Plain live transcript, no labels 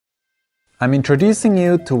I'm introducing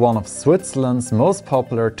you to one of Switzerland's most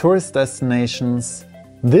popular tourist destinations.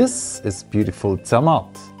 This is beautiful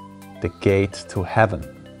Zermatt, the gate to heaven.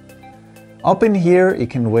 Up in here you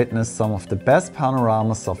can witness some of the best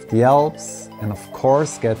panoramas of the Alps and of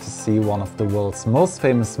course get to see one of the world's most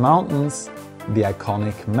famous mountains, the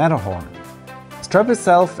iconic Matterhorn. Strap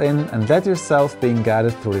yourself in and let yourself be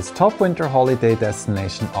guided through this top winter holiday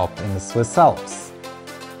destination up in the Swiss Alps.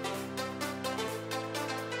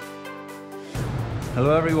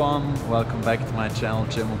 Hello everyone, welcome back to my channel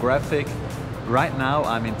Demographic. Right now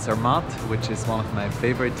I'm in Zermatt, which is one of my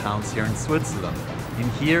favorite towns here in Switzerland. In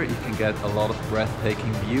here you can get a lot of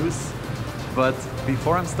breathtaking views. But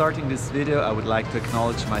before I'm starting this video, I would like to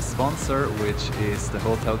acknowledge my sponsor, which is the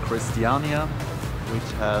Hotel Christiania,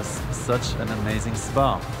 which has such an amazing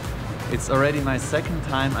spa. It's already my second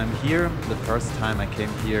time I'm here. The first time I came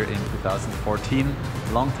here in 2014,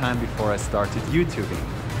 long time before I started YouTubing.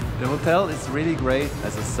 The hotel is really great.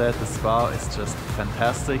 As I said, the spa is just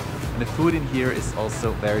fantastic and the food in here is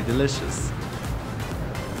also very delicious.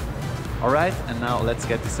 Alright, and now let's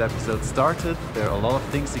get this episode started. There are a lot of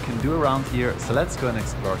things you can do around here, so let's go and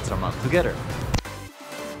explore Zermatt together.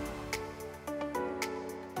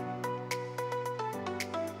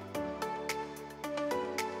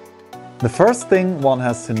 The first thing one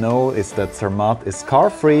has to know is that Zermatt is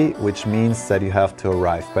car-free, which means that you have to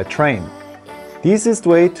arrive by train. The easiest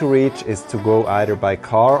way to reach is to go either by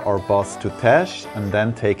car or bus to Tesch and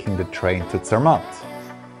then taking the train to Zermatt.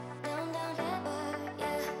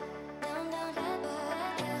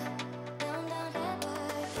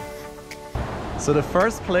 So the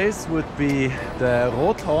first place would be the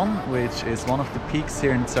Rothorn, which is one of the peaks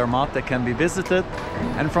here in Zermatt that can be visited.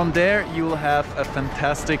 And from there you will have a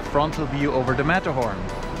fantastic frontal view over the Matterhorn.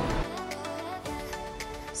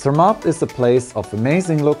 Zermatt is a place of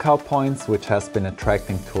amazing lookout points which has been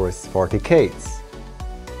attracting tourists for decades.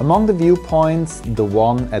 Among the viewpoints, the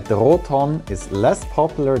one at the Rothorn is less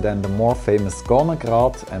popular than the more famous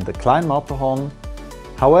Gornergrat and the Kleinmatterhorn.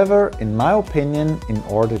 However, in my opinion, in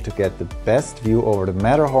order to get the best view over the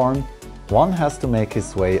Matterhorn, one has to make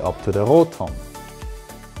his way up to the Rothorn.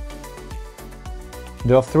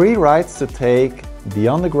 There are 3 rides to take: the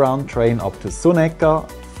underground train up to Suneka,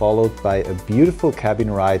 followed by a beautiful cabin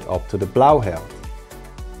ride up to the Valais.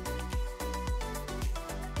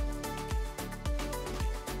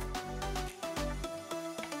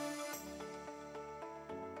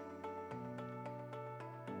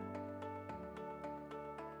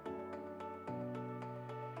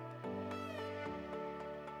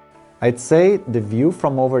 I'd say the view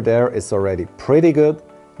from over there is already pretty good.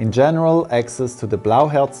 In general, access to the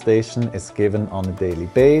Valais station is given on a daily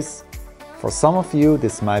basis. For some of you,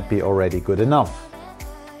 this might be already good enough.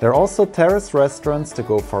 There are also terrace restaurants to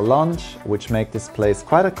go for lunch, which make this place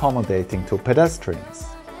quite accommodating to pedestrians.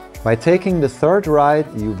 By taking the 3rd ride,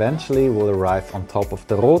 you eventually will arrive on top of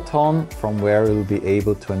the Rothorn, from where you'll be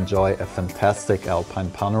able to enjoy a fantastic Alpine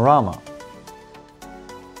Panorama.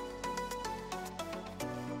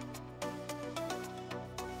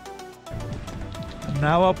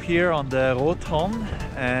 Now up here on the Rothorn,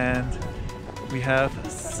 and we have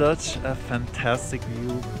such a fantastic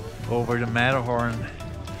view over the Matterhorn.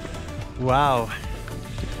 Wow,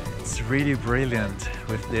 it's really brilliant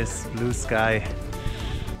with this blue sky.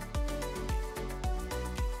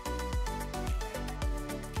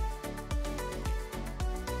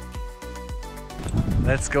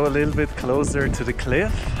 Let's go a little bit closer to the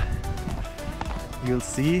cliff. You'll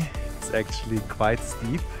see it's actually quite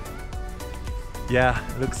steep. Yeah,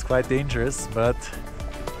 it looks quite dangerous, but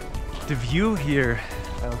the view here,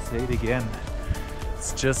 I'll say it again,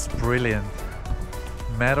 it's just brilliant.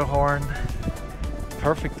 Matterhorn,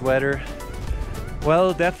 perfect weather.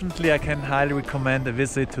 Well, definitely I can highly recommend a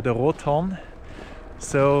visit to the Rothorn.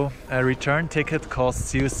 So a return ticket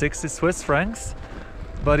costs you 60 Swiss francs,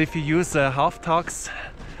 but if you use a half-tax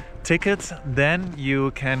ticket, then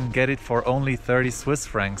you can get it for only 30 Swiss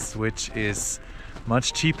francs, which is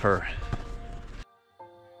much cheaper.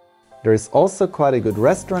 There is also quite a good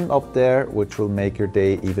restaurant up there, which will make your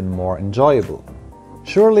day even more enjoyable.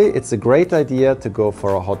 Surely it's a great idea to go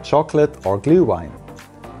for a hot chocolate or glühwein.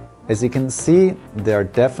 As you can see, there are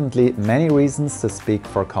definitely many reasons to speak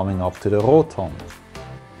for coming up to the Rothorn.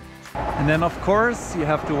 And then of course you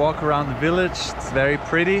have to walk around the village, it's very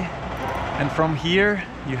pretty. And from here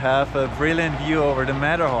you have a brilliant view over the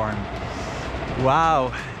Matterhorn.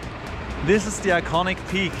 Wow! This is the iconic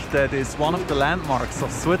peak that is one of the landmarks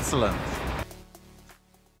of Switzerland.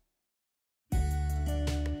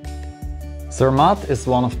 Zermatt is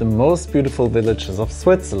one of the most beautiful villages of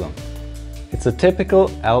Switzerland. It's It's a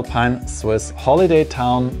typical Alpine Swiss holiday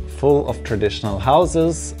town full of traditional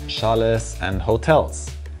houses, chalets and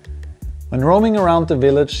hotels. When roaming around the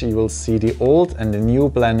village, you will see the old and the new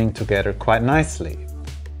blending together quite nicely.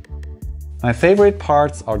 My favorite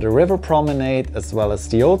parts are the river promenade as well as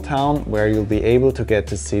the old town, where you'll be able to get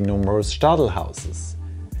to see numerous Stadelhouses.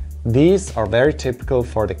 These are very typical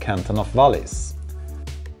for the canton of Wallis.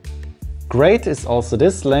 Great is also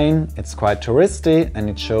this lane. It's quite touristy and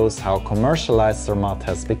it shows how commercialized Zermatt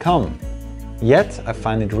has become. Yet I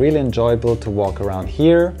find it really enjoyable to walk around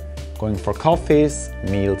here, going for coffees,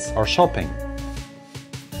 meals or shopping.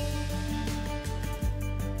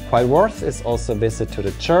 Quite worth is also a visit to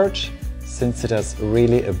the church, since it has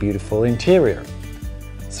really a beautiful interior.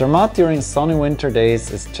 Zermatt during sunny winter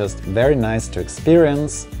days is just very nice to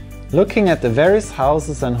experience. Looking at the various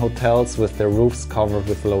houses and hotels with their roofs covered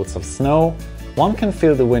with loads of snow, one can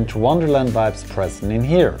feel the Winter Wonderland vibes present in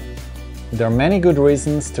here. There are many good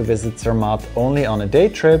reasons to visit Zermatt only on a day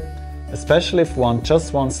trip, especially if one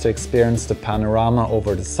just wants to experience the panorama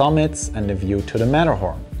over the summits and the view to the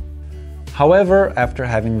Matterhorn. However, after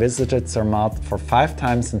having visited Zermatt for 5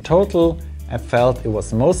 times in total, I felt it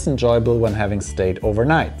was most enjoyable when having stayed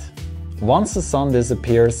overnight. Once the sun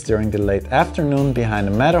disappears during the late afternoon behind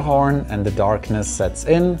the Matterhorn and the darkness sets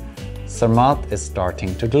in, Zermatt is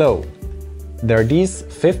starting to glow. There are these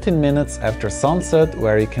 15 minutes after sunset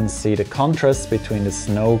where you can see the contrast between the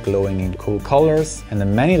snow glowing in cool colors and the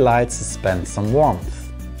many lights dispense some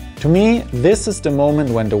warmth. To me, this is the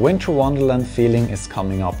moment when the Winter Wonderland feeling is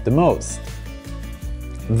coming up the most.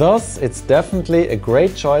 Thus, it's definitely a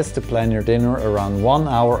great choice to plan your dinner around 1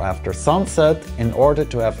 hour after sunset in order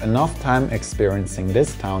to have enough time experiencing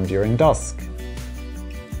this town during dusk.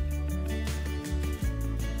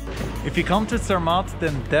 If you come to Zermatt,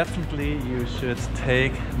 then definitely you should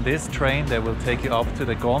take this train that will take you up to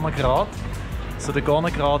the Gornergrat. So the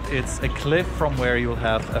Gornergrat is a cliff from where you'll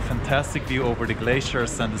have a fantastic view over the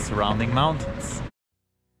glaciers and the surrounding mountains.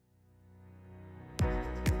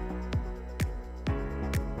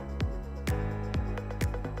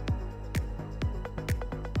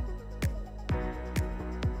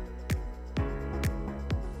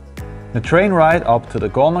 The train ride up to the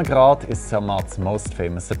Gornergrat is Zermatt's most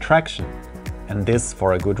famous attraction, and this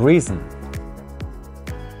for a good reason.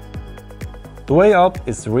 The way up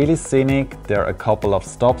is really scenic. There are a couple of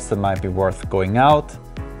stops that might be worth going out.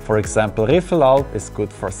 For example, Riffelalp is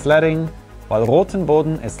good for sledding, while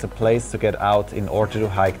Rothenboden is the place to get out in order to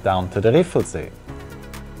hike down to the Riffelsee.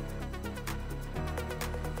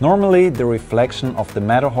 Normally, the reflection of the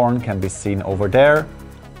Matterhorn can be seen over there.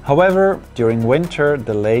 However, during winter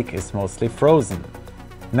the lake is mostly frozen.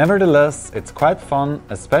 Nevertheless, it's quite fun,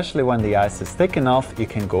 especially when the ice is thick enough you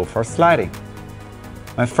can go for sliding.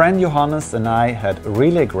 My friend Johannes and I had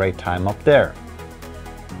really a great time up there.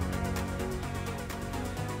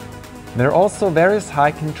 There are also various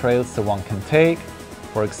hiking trails that one can take.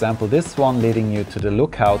 For example, this one leading you to the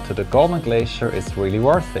lookout to the Gorner Glacier is really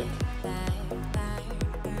worth it.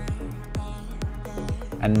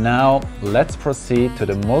 And now, let's proceed to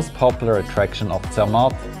the most popular attraction of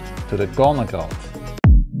Zermatt, to the Gornergrat.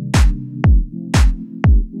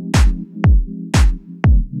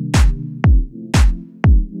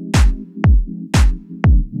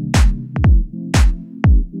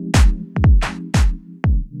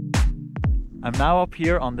 I'm now up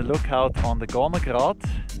here on the lookout on the Gornergrat.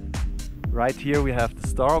 Right here we have the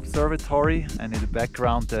Star Observatory and in the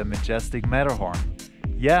background the majestic Matterhorn.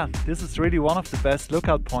 Yeah, this is really one of the best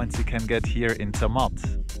lookout points you can get here in Zermatt.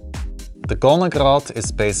 The Gornergrat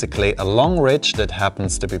is basically a long ridge that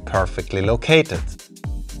happens to be perfectly located.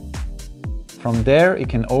 From there you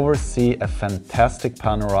can oversee a fantastic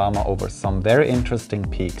panorama over some very interesting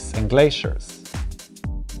peaks and glaciers.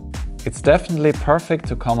 It's definitely perfect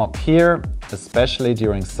to come up here, especially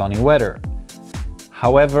during sunny weather.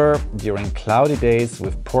 However, during cloudy days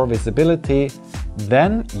with poor visibility,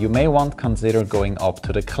 then you may want to consider going up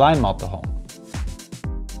to the Kleinmatterhorn.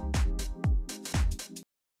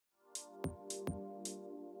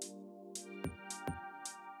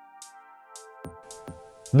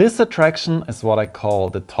 This attraction is what I call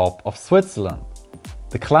the top of Switzerland.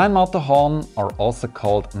 The Kleinmatterhorn, or also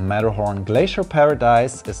called Matterhorn Glacier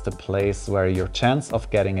Paradise, is the place where your chance of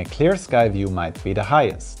getting a clear sky view might be the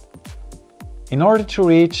highest. In order to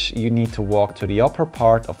reach, you need to walk to the upper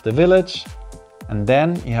part of the village, and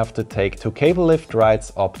then you have to take 2 cable lift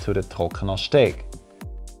rides up to the Trockener Steg.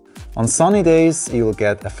 On sunny days you will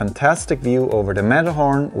get a fantastic view over the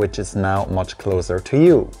Matterhorn, which is now much closer to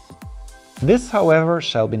you. This, however,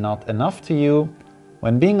 shall be not enough to you.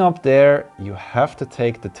 When being up there, you have to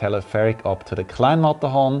take the telepheric up to the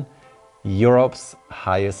Kleinmatterhorn. Europe's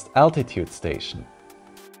highest altitude station.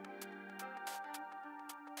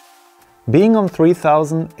 Being on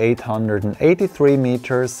 3,883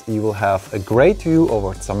 meters, you will have a great view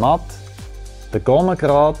over Zermatt, the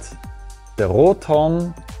Gornergrat, the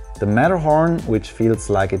Rothorn, the Matterhorn, which feels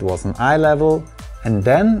like it was an eye level, and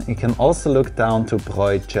then you can also look down to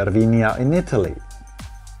Broi Cervinia in Italy.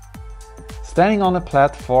 Standing on a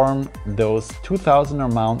platform, those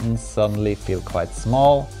 2000er mountains suddenly feel quite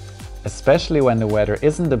small, especially when the weather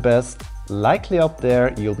isn't the best. Likely up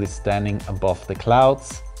there you'll be standing above the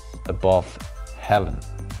clouds, above heaven.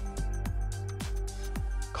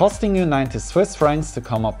 Costing you 90 Swiss francs to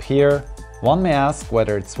come up here, one may ask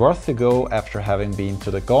whether it's worth to go after having been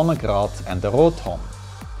to the Gornergrat and the Rothorn.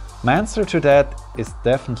 My answer to that is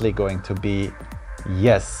definitely going to be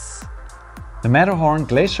yes. The Matterhorn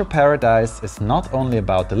Glacier Paradise is not only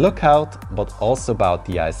about the lookout, but also about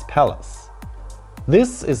the Ice Palace.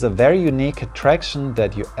 This is a very unique attraction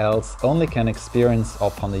that you else only can experience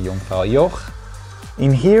up on the Jungfraujoch.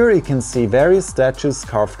 In here you can see various statues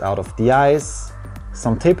carved out of the ice,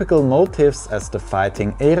 some typical motifs as the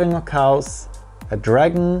fighting Ehringer cows, a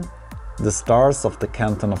dragon, the stars of the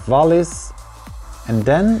canton of Wallis, and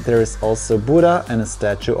then there is also Buddha and a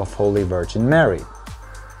statue of Holy Virgin Mary.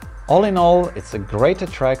 All in all, it's a great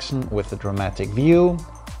attraction with a dramatic view,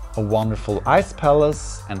 a wonderful ice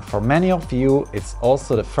palace, and for many of you it's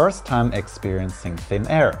also the first time experiencing thin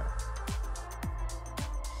air.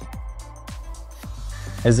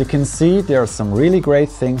 As you can see, there are some really great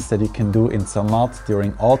things that you can do in Zermatt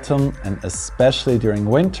during autumn and especially during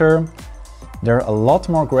winter. There are a lot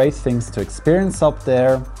more great things to experience up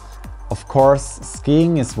there. Of course,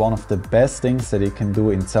 skiing is one of the best things that you can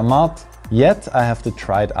do in Zermatt, yet I have to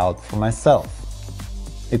try it out for myself.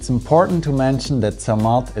 It's important to mention that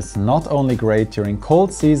Zermatt is not only great during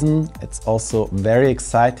cold season, it's also very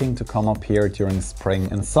exciting to come up here during spring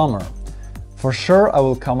and summer. For sure I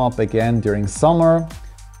will come up again during summer.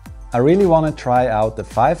 I really want to try out the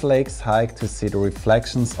 5 Lakes hike to see the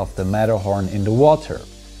reflections of the Matterhorn in the water.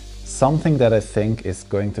 Something that I think is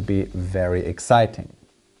going to be very exciting.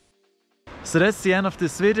 So that's the end of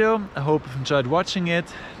this video. I hope you've enjoyed watching it.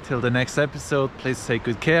 Till the next episode, please take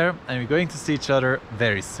good care and we're going to see each other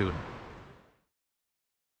very soon.